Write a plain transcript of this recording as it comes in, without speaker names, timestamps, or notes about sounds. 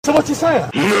So what you saying?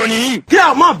 Get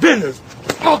out my business,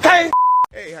 okay?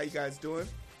 Hey, how you guys doing?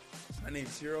 My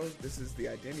name's Hero. This is the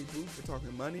Identity Booth for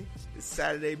Talking Money. It's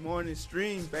Saturday morning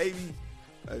stream, baby.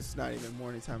 It's not even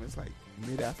morning time. It's like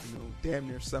mid-afternoon, damn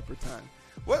near supper time.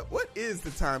 What is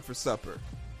the time for supper?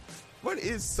 What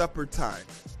is supper time?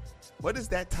 What is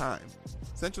that time?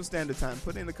 Central Standard Time.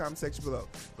 Put it in the comment section below.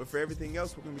 But for everything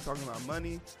else, we're going to be talking about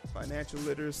money, financial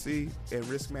literacy, and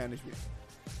risk management.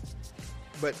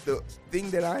 But the thing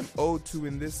that I'm owed to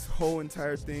in this whole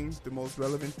entire thing, the most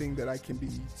relevant thing that I can be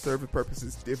serve a purpose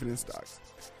is dividend stocks.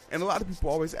 And a lot of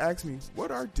people always ask me, what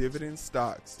are dividend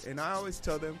stocks? And I always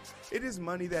tell them, it is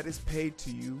money that is paid to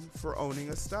you for owning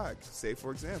a stock. Say, for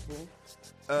example,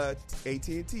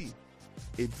 AT&T.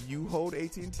 If you hold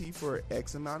AT&T for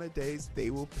X amount of days,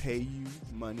 they will pay you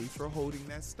money for holding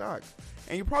that stock.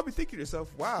 And you're probably thinking to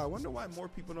yourself, wow, I wonder why more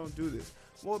people don't do this.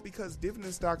 Well, because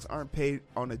dividend stocks aren't paid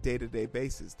on a day-to-day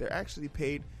basis. They're actually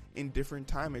paid in different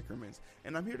time increments.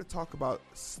 And I'm here to talk about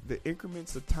the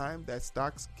increments of time that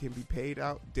stocks can be paid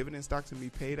out, dividend stocks can be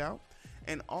paid out,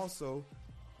 and also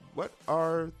what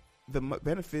are the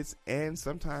benefits and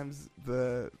sometimes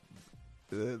the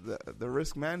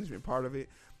risk management part of it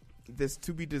that's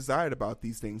to be desired about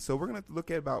these things. So we're going to look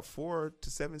at about 4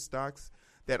 to 7 stocks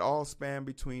that all span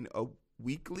between a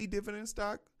weekly dividend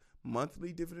stock,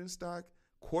 monthly dividend stock,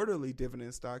 quarterly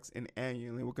dividend stocks, and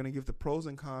annually. We're going to give the pros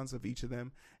and cons of each of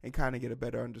them and kind of get a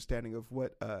better understanding of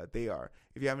what they are.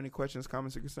 If you have any questions,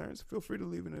 comments, or concerns, feel free to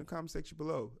leave it in the comment section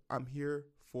below. I'm here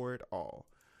for it all.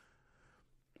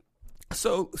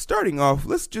 So starting off,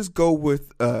 let's just go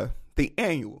with the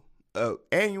annual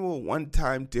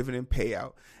one-time dividend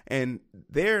payout. And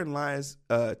therein lies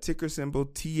ticker symbol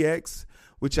TX,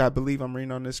 which I believe I'm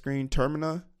reading on the screen.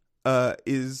 Termina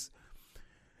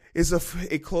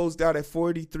it closed out at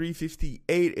 43.58.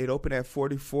 It opened at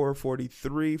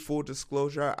 44.43. Full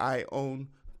disclosure, I own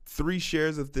 3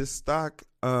 shares of this stock.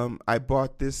 I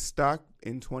bought this stock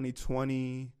in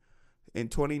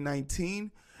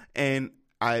 2019, and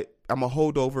I'm a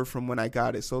holdover from when I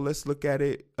got it. So let's look at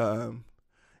it. It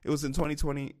was in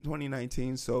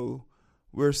 2019, so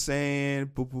we're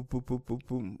saying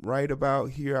boom, right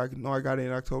about here. I know I got it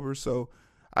in October, so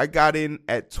I got in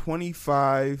at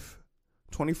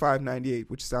 25.98,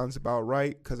 which sounds about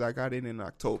right because I got in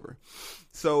October.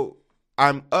 So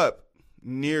I'm up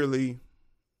nearly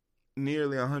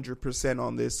 100%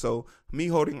 on this. So me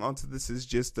holding on to this is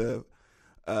just a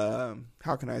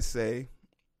how can I say,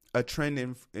 a trend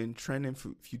in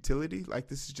futility. Like,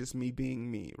 this is just me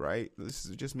being me, right? This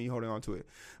is just me holding on to it.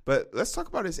 But let's talk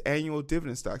about its annual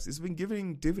dividend stocks. It's been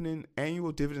giving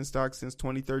annual dividend stocks since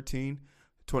 2013,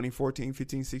 2014,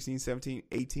 15, 16, 17,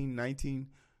 18, 19.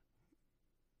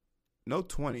 No,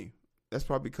 20. That's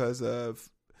probably because of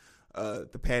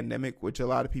the pandemic, which a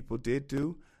lot of people did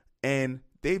do. And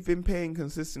they've been paying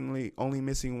consistently, only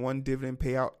missing one dividend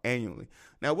payout annually.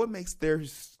 Now, what makes their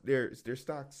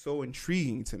stock so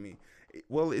intriguing to me?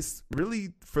 Well, it's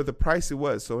really for the price it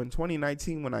was. So in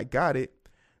 2019, when I got it,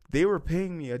 they were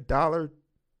paying me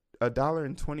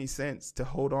 $1.20 to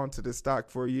hold on to the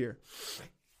stock for a year.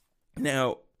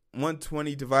 Now,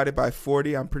 120 divided by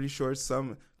 40, I'm pretty sure it's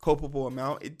some culpable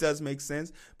amount. It does make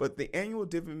sense, but the annual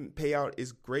dividend payout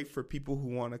is great for people who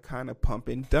want to kind of pump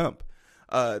and dump.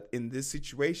 In this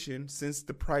situation, since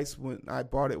the price when I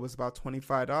bought it was about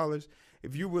 $25,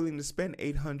 if you're willing to spend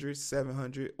 $800,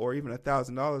 $700, or even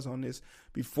 $1,000 on this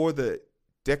before the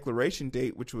declaration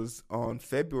date, which was on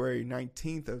February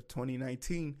 19th of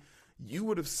 2019, you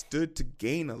would have stood to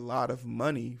gain a lot of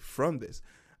money from this.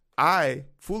 I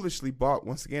foolishly bought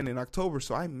once again in October,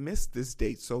 so I missed this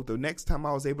date. So the next time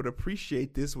I was able to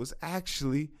appreciate this was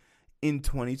actually in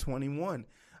 2021.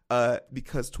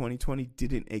 Because 2020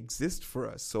 didn't exist for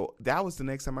us. So that was the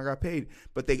next time I got paid.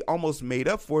 But they almost made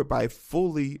up for it by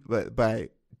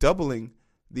doubling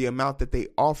the amount that they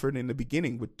offered in the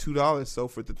beginning with $2. So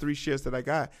for the 3 shares that I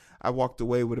got, I walked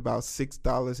away with about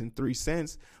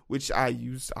 $6.03, which I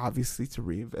used obviously to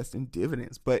reinvest in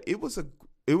dividends. But it was a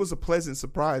pleasant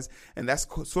surprise, and that's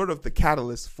sort of the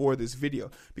catalyst for this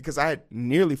video, because I had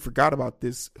nearly forgot about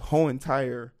this whole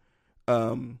entire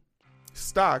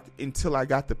stock until I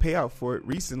got the payout for it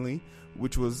recently,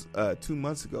 which was 2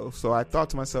 months ago. So I thought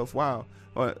to myself, 2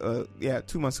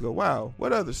 months ago, wow,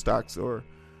 what other stocks or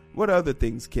what other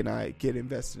things can I get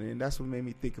invested in? That's what made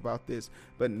me think about this.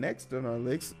 But next on our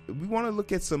list, we want to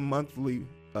look at some monthly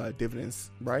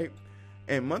dividends, right?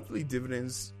 And monthly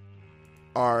dividends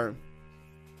are,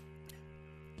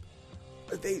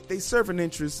 they serve an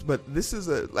interest, but this is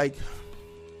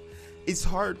it's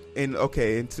hard. And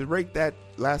to rate that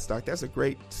last stock, that's a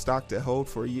great stock to hold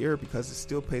for a year because it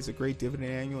still pays a great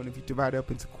dividend annual. And if you divide it up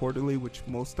into quarterly, which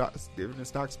most dividend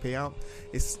stocks pay out,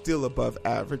 it's still above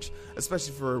average,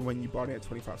 especially for when you bought it at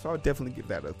 25. So I would definitely give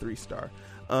that a 3-star.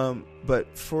 But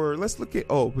let's look at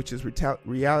O, which is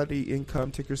Reality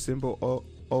Income, ticker symbol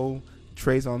O,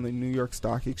 trades on the New York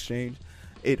Stock Exchange.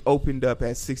 It opened up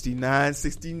at 69.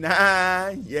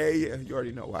 Yeah, you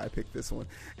already know why I picked this one.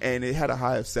 And it had a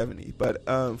high of 70. But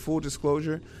full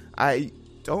disclosure, I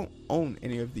don't own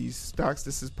any of these stocks.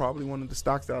 This is probably one of the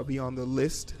stocks that will be on the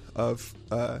list of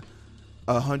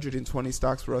 120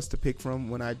 stocks for us to pick from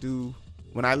when I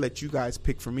let you guys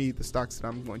pick for me the stocks that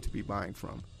I'm going to be buying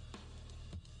from.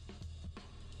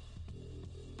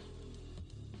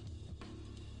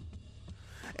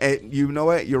 And you know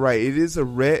what? You're right. It is a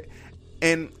red.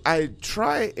 And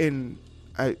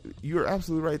you're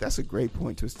absolutely right. That's a great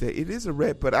point to state. It is a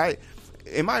red, but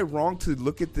am I wrong to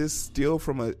look at this still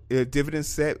from a dividend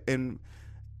set and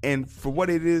for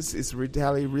what it is, it's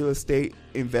Reality Real Estate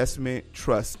Investment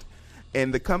Trust.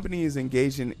 And the company is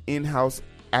engaged in in-house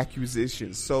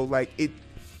acquisitions. So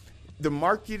the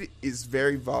market is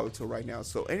very volatile right now.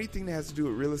 So anything that has to do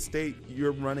with real estate,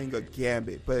 you're running a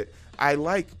gambit. But I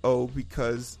like O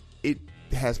because it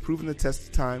has proven the test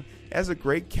of time. It has a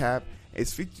great cap.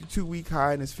 Its 52-week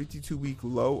high and its 52-week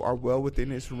low are well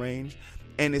within its range,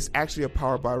 and it's actually a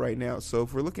power buy right now. So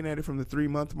if we're looking at it from the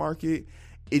 3-month market,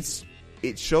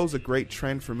 it shows a great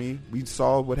trend for me. We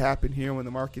saw what happened here when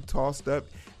the market tossed up.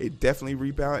 It definitely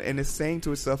rebounded, and it's saying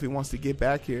to itself it wants to get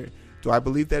back here. Do I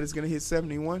believe that it's going to hit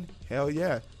 71? Hell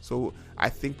yeah. So I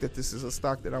think that this is a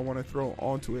stock that I want to throw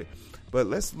onto it. But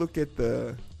let's look at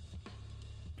the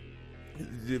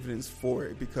dividends for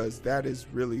it, because that is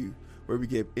really where we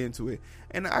get into it.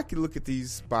 And I can look at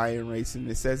these buy-in rates and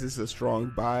it says it's a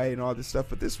strong buy and all this stuff,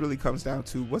 but this really comes down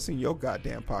to what's in your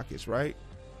goddamn pockets, right?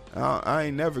 I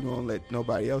ain't never gonna let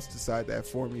nobody else decide that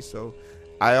for me. So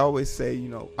I always say,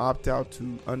 opt out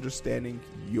to understanding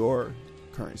your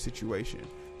current situation.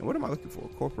 And what am I looking for?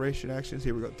 Corporation actions.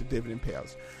 Here we go. The dividend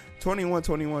payouts.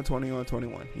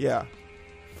 21. Yeah.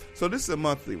 So this is a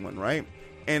monthly one, right?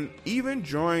 And even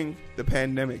during the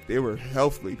pandemic, they were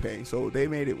healthily paying. So they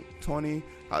made it 20.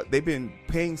 They've been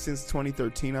paying since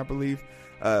 2013, I believe.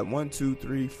 1, 2,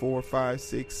 3, 4, 5,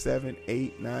 6, 7,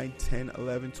 8, 9, 10,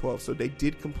 11, 12. So they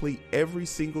did complete every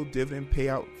single dividend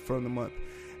payout from the month.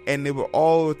 And they were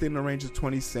all within the range of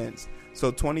 20 cents. So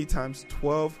 20 times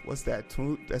 12, what's that?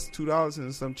 That's $2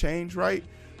 and some change, right?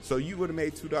 So you would have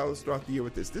made $2 throughout the year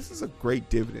with this. This is a great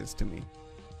dividends to me.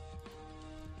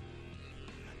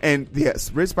 And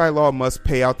yes, rich by law must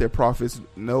pay out their profits.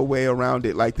 No way around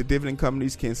it. Like, the dividend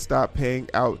companies can stop paying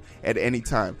out at any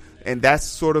time. And that's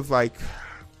sort of like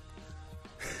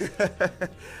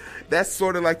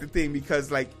the thing,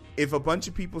 because if a bunch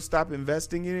of people stop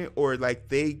investing in it, or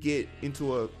they get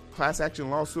into a class action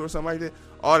lawsuit or something like that,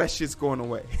 all that shit's going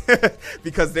away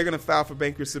because they're going to file for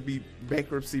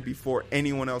bankruptcy before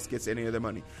anyone else gets any of their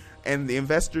money. And the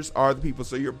investors are the people.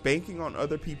 So you're banking on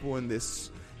other people in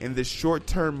this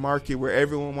short-term market where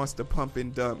everyone wants to pump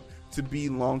and dump to be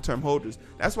long-term holders.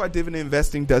 That's why dividend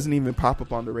investing doesn't even pop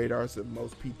up on the radars of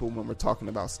most people when we're talking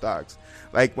about stocks.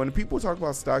 When people talk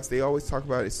about stocks, they always talk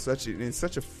about it in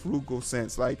such a frugal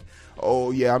sense.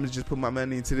 Oh yeah, I'm gonna just put my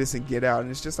money into this and get out.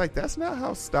 And it's just that's not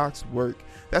how stocks work.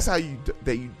 That's how you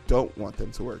don't want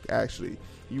them to work. Actually,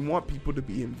 you want people to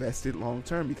be invested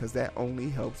long-term because that only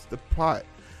helps the pot.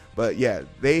 But yeah,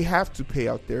 they have to pay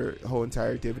out their whole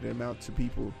entire dividend amount to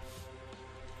people,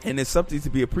 and it's something to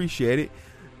be appreciated.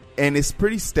 And it's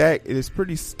pretty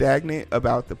stagnant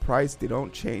about the price. They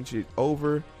don't change it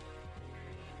over.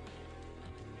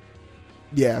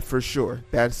 Yeah, for sure.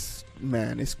 It's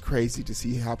crazy to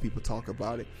see how people talk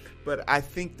about it. But I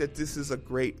think that this is a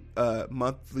great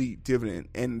monthly dividend,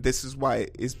 and this is why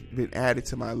it's been added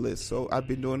to my list. So I've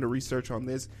been doing the research on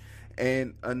this.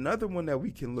 And another one that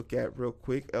we can look at real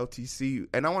quick, LTC.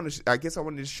 And I guess I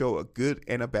wanted to show a good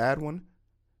and a bad one.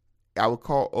 I would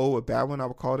call O a bad one. I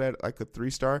would call that a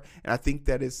 3-star. And I think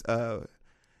that its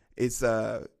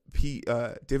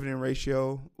dividend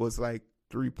ratio was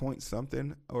 3 point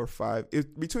something or 5.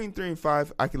 Between 3 and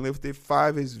 5, I can live with it.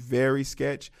 5 is very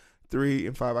sketch. 3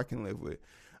 and 5, I can live with.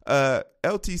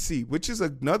 LTC, which is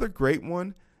another great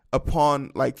one.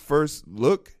 Upon first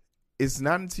look, it's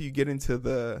not until you get into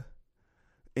the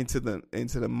looks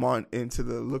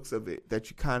of it that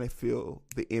you kind of feel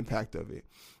the impact of it.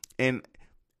 And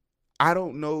I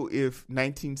don't know if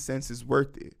 19 cents is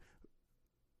worth it,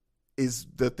 is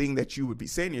the thing that you would be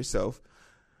saying to yourself.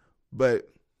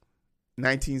 But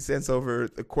 19 cents over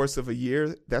the course of a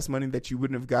year, that's money that you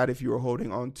wouldn't have got if you were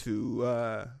holding on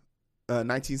to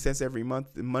 19 cents every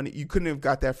month. The money you couldn't have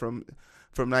got that from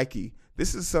Nike.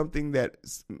 This is something that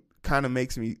kind of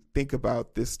makes me think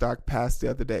about this stock past the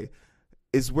other day.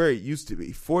 Is where it used to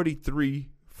be,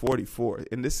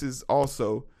 43.44, and this is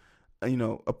also,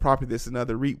 a property that's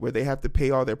another REIT where they have to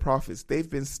pay all their profits. They've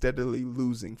been steadily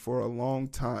losing for a long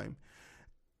time,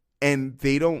 and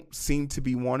they don't seem to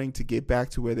be wanting to get back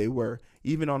to where they were.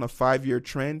 Even on a 5-year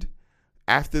trend,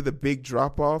 after the big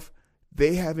drop off,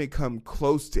 they haven't come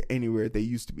close to anywhere they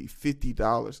used to be,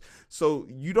 $50. So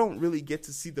you don't really get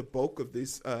to see the bulk of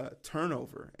this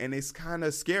turnover, and it's kind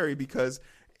of scary because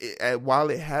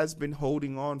while it has been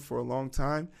holding on for a long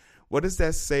time, what does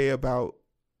that say about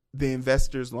the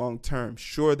investors long term?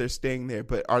 Sure, they're staying there,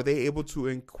 but are they able to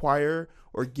acquire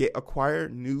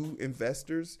new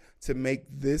investors to make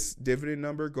this dividend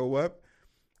number go up?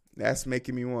 That's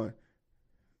making me want.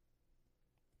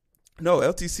 No,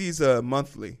 LTC is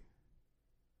monthly.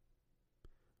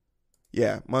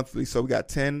 Yeah, monthly. So we got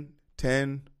 10.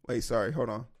 Wait, sorry, hold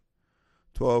on.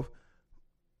 12.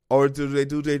 Or do they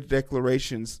do their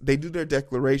declarations? They do their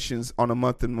declarations on a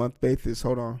month-to-month basis.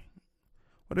 Hold on.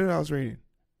 What did I was reading?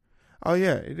 Oh,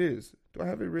 yeah, it is. Do I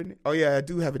have it written? Oh, yeah, I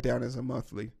do have it down as a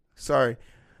monthly. Sorry.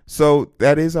 So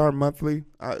that is our monthly.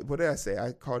 What did I say?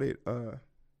 I called it,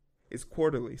 it's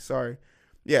quarterly. Sorry.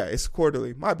 Yeah, it's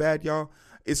quarterly. My bad, y'all.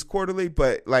 It's quarterly,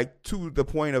 but like to the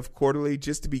point of quarterly,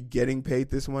 just to be getting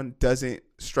paid, this one doesn't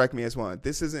strike me as one.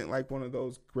 This isn't like one of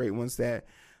those great ones that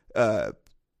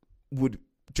would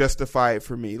justify it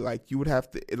for me. Like you would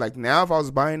have to, like now if I was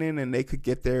buying in and they could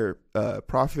get their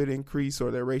profit increase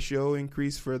or their ratio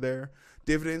increase for their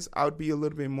dividends, I would be a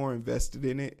little bit more invested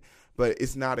in it, but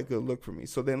it's not a good look for me.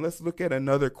 So then let's look at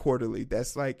another quarterly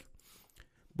that's like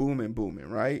booming,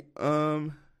 right?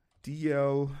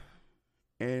 DLNG.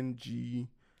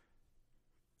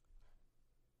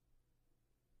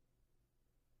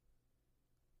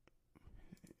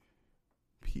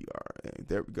 PRA.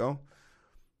 There we go.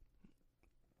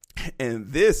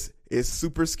 And this is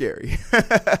super scary.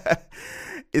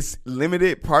 It's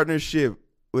limited partnership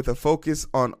with a focus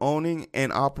on owning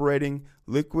and operating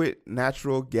liquid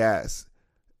natural gas.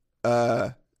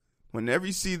 Whenever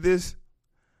you see this,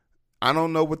 I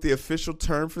don't know what the official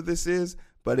term for this is,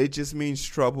 but it just means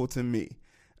trouble to me.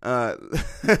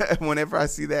 Whenever I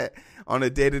see that on a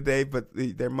day-to-day, but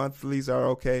their monthlies are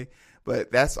okay.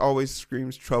 But that's always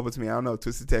screams trouble to me. I don't know,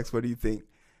 Twisted Text, what do you think?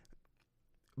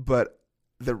 But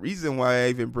the reason why I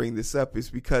even bring this up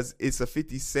is because it's a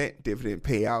 50-cent dividend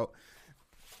payout.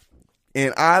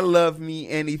 And I love me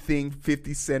anything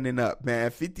 50 cent and up, man.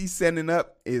 50 cent and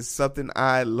up is something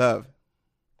I love.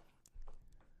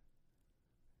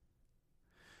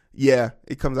 Yeah,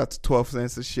 it comes out to 12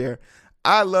 cents a share.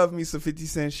 I love me some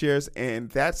 50-cent shares, and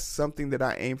that's something that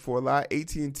I aim for a lot.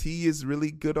 AT&T is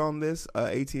really good on this.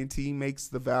 AT&T makes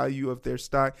the value of their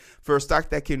stock. For a stock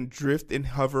that can drift and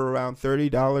hover around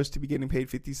 $30 to be getting paid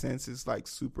 50 cents is like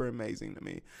super amazing to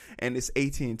me. And it's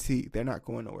AT&T. They're not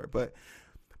going nowhere. But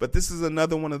this is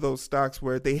another one of those stocks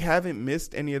where they haven't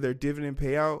missed any of their dividend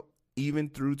payout even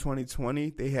through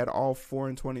 2020. They had all 4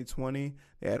 in 2020.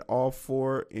 They had all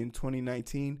 4 in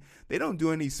 2019. They don't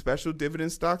do any special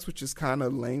dividend stocks, which is kind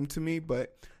of lame to me.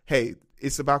 But, hey,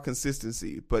 it's about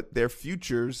consistency. But their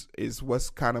futures is what's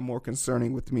kind of more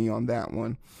concerning with me on that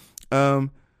one. And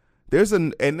there's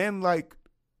one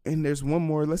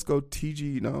more. Let's go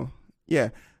TG. No. Yeah.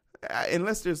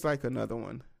 Unless there's like another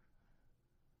one.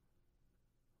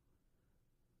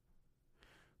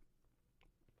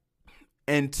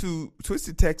 And to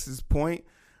Twisted Tex's point,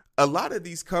 a lot of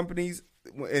these companies,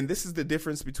 and this is the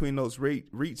difference between those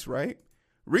REITs, right?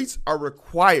 REITs are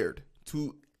required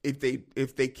to, if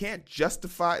they can't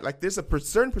justify, like there's a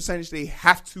certain percentage they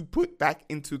have to put back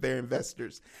into their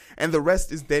investors, and the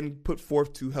rest is then put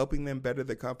forth to helping them better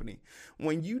the company.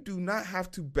 When you do not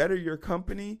have to better your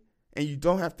company and you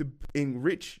don't have to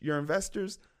enrich your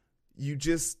investors, you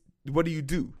just, what do you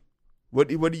do? What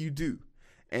do you do?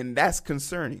 And that's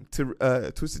concerning to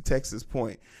Twisted Tex's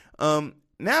point.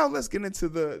 Now let's get into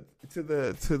the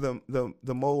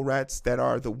mole rats that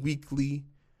are the weekly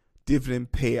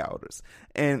dividend payouters.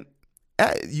 And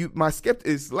my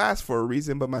skepticism lasts for a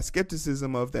reason, but my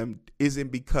skepticism of them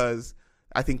isn't because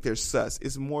I think they're sus.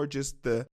 It's more just the